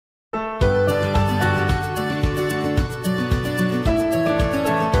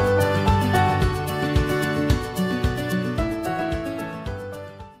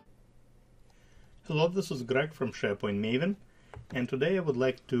Hello, this is Greg from SharePoint Maven, and today I would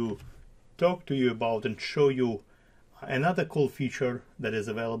like to talk to you about and show you another cool feature that is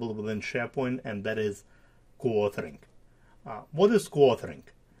available within SharePoint, and that is co-authoring. What is co-authoring?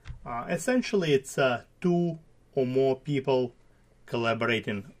 Essentially, it's two or more people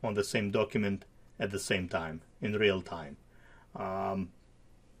collaborating on the same document at the same time, in real time.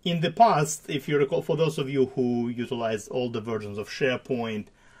 In the past, if you recall, for those of you who utilize all the versions of SharePoint,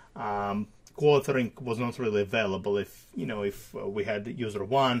 co-authoring was not really available. If we had user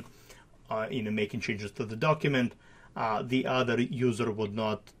one, making changes to the document, the other user would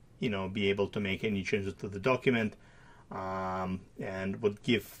not, be able to make any changes to the document, and would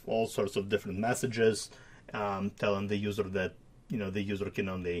give all sorts of different messages, telling the user that the user can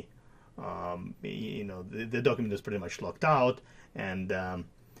only, the document is pretty much locked out, and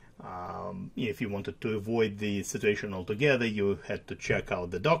if you wanted to avoid the situation altogether, you had to check out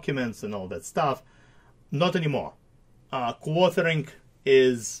the documents and all that stuff. Not anymore. Co-authoring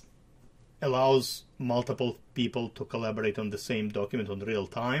allows multiple people to collaborate on the same document on real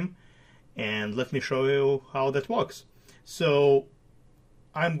time, and let me show you how that works. So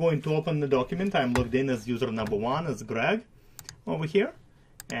I'm going to open the document. I'm logged in as user number one, as Greg over here,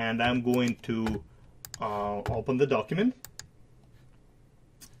 and I'm going to open the document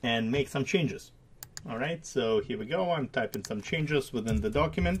and make some changes. All right, so here we go. I'm typing some changes within the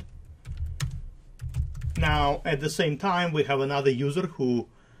document. Now, at the same time, we have another user who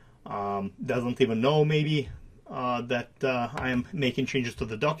doesn't even know maybe that I am making changes to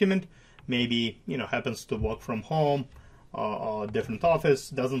the document. Maybe, happens to work from home or different office,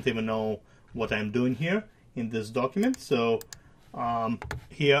 doesn't even know what I'm doing here in this document. So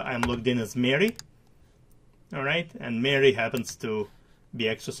here I'm logged in as Mary. All right, and Mary happens to be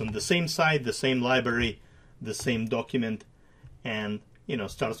accessing the same site, the same library, the same document, and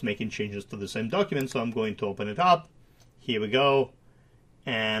starts making changes to the same document. So I'm going to open it up. Here we go,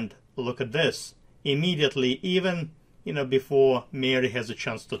 and look at this. Immediately, even before Mary has a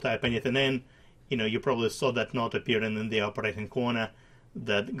chance to type anything in, you probably saw that note appearing in the upper right hand corner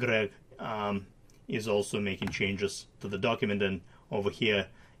that Greg is also making changes to the document, and over here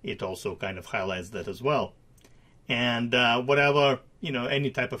it also kind of highlights that as well. And whatever any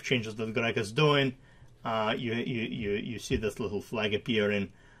type of changes that Greg is doing, you see this little flag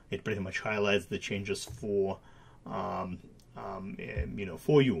appearing. It pretty much highlights the changes for for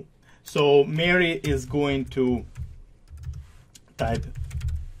you. So Mary is going to type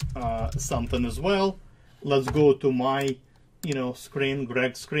something as well. Let's go to my screen,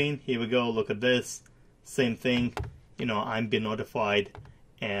 Greg's screen. Here we go. Look at this. Same thing. I'm being notified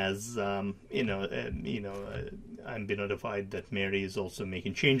as I'm being notified that Mary is also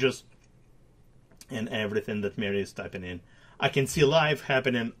making changes, and everything that Mary is typing in, I can see live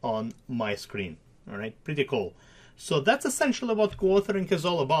happening on my screen. All right, pretty cool. So that's essentially what co-authoring is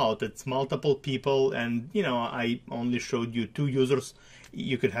all about. It's multiple people, and I only showed you two users.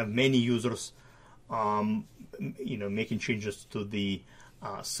 You could have many users, making changes to the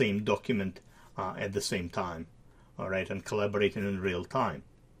same document at the same time. All right, and collaborating in real time.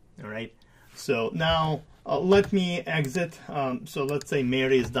 All right, so now let me exit. So let's say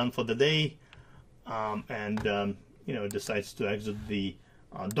Mary is done for the day, and decides to exit the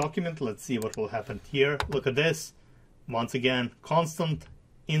document. Let's see what will happen here. Look at this. Once again, constant,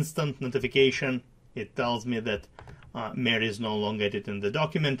 instant notification. It tells me that Mary is no longer editing the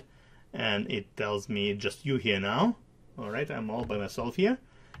document, and it tells me just you here now. All right, I'm all by myself here,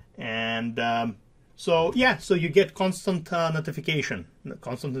 and so yeah, so you get constant notification,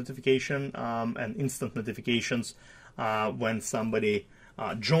 and instant notifications when somebody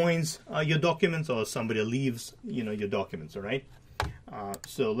joins your documents or somebody leaves, your documents. All right.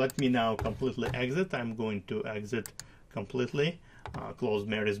 So let me now completely exit. I'm going to exit completely. Close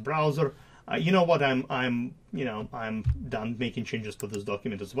Mary's browser. You know what? I'm done making changes to this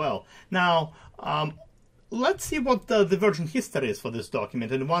document as well. Now, let's see what the version history is for this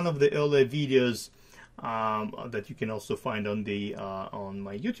document. In one of the earlier videos that you can also find on the on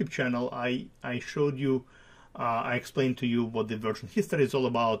my YouTube channel, I showed you, I explained to you what the version history is all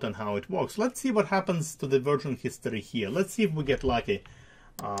about and how it works. Let's see what happens to the version history here. Let's see if we get lucky.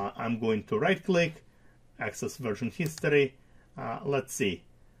 I'm going to right-click, access version history. Let's see.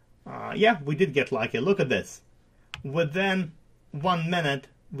 Yeah, we did get lucky. Look at this. Within 1 minute,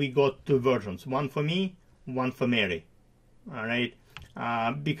 we got two versions. One for me, one for Mary. All right.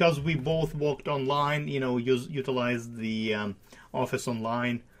 Because we both worked online, utilized the Office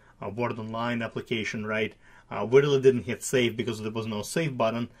Online, Word Online application, right? We really didn't hit save because there was no save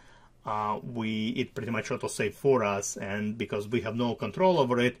button. it pretty much autosaves for us, and because we have no control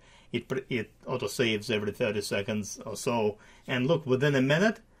over it, it autosaves every 30 seconds or so. And look, within a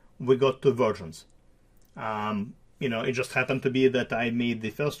minute, we got 2 versions. It just happened to be that I made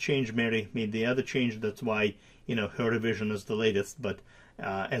the first change, Mary made the other change. That's why, her revision is the latest. But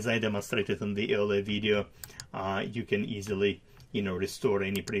as I demonstrated in the earlier video, you can easily, restore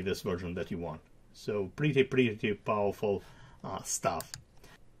any previous version that you want. So pretty powerful stuff.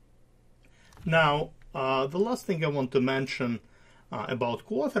 Now, the last thing I want to mention about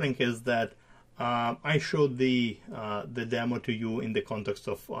co-authoring is that I showed the demo to you in the context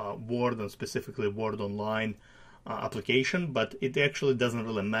of Word, and specifically Word Online application, but it actually doesn't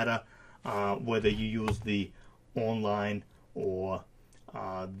really matter whether you use the online or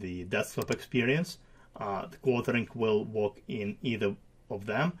the desktop experience. The co-authoring will work in either of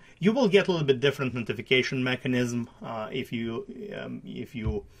them. You will get a little bit different notification mechanism if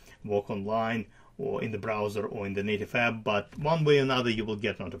you work online or in the browser or in the native app, but one way or another you will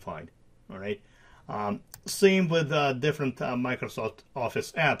get notified. All right. Same with different Microsoft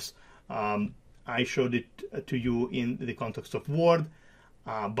Office apps. I showed it to you in the context of Word,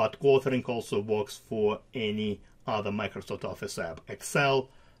 but co-authoring also works for any other Microsoft Office app: Excel,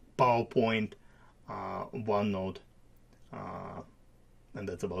 PowerPoint, OneNote, and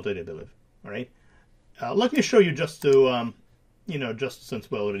that's about it, I believe. All right. Let me show you just to, just since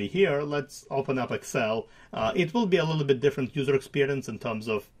we're already here, let's open up Excel. It will be a little bit different user experience in terms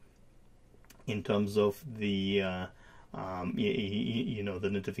of the the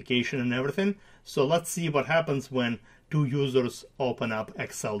notification and everything. So let's see what happens when 2 users open up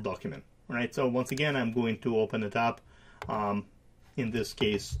Excel document. All right. So once again, I'm going to open it up. In this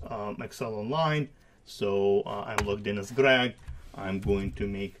case, Excel Online. So I'm logged in as Greg. I'm going to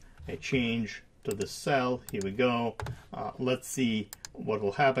make a change to the cell. Here we go. Let's see what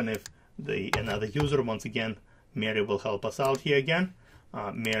will happen if another user, once again, Mary will help us out here again.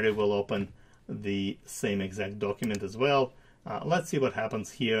 Mary will open the same exact document as well. Let's see what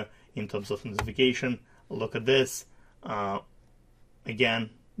happens here in terms of notification. Look at this. Again,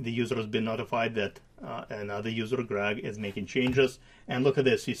 the user has been notified that another user, Greg, is making changes. And look at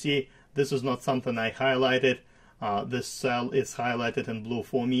this. You see, this is not something I highlighted. This cell is highlighted in blue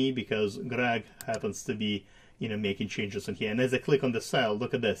for me because Greg happens to be, making changes in here. And as I click on the cell,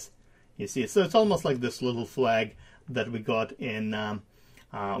 look at this. You see, so it's almost like this little flag that we got in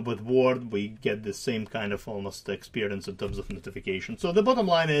with Word. We get the same kind of almost experience in terms of notification. So the bottom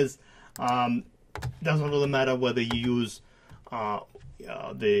line is, doesn't really matter whether you use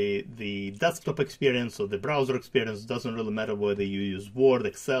the desktop experience or the browser experience. Doesn't really matter whether you use Word,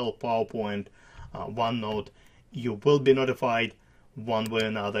 Excel, PowerPoint, OneNote. You will be notified one way or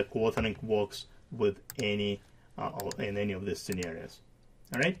another. Co-authoring works with in any of these scenarios.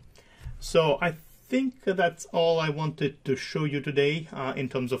 All right. So I think that's all I wanted to show you today in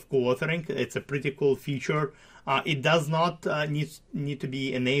terms of co-authoring. It's a pretty cool feature. It does not need to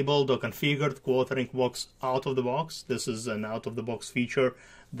be enabled or configured. Co-authoring works out of the box. This is an out-of-the-box feature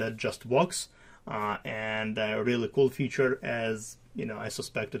that just works, and a really cool feature, as I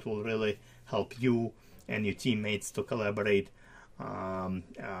suspect it will really help you and your teammates to collaborate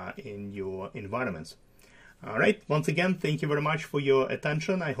in your environments. All right. Once again, thank you very much for your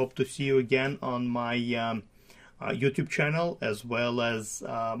attention. I hope to see you again on my YouTube channel, as well as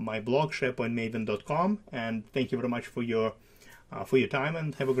my blog, SharePointMaven.com. And thank you very much for your time,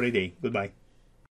 and have a great day. Goodbye.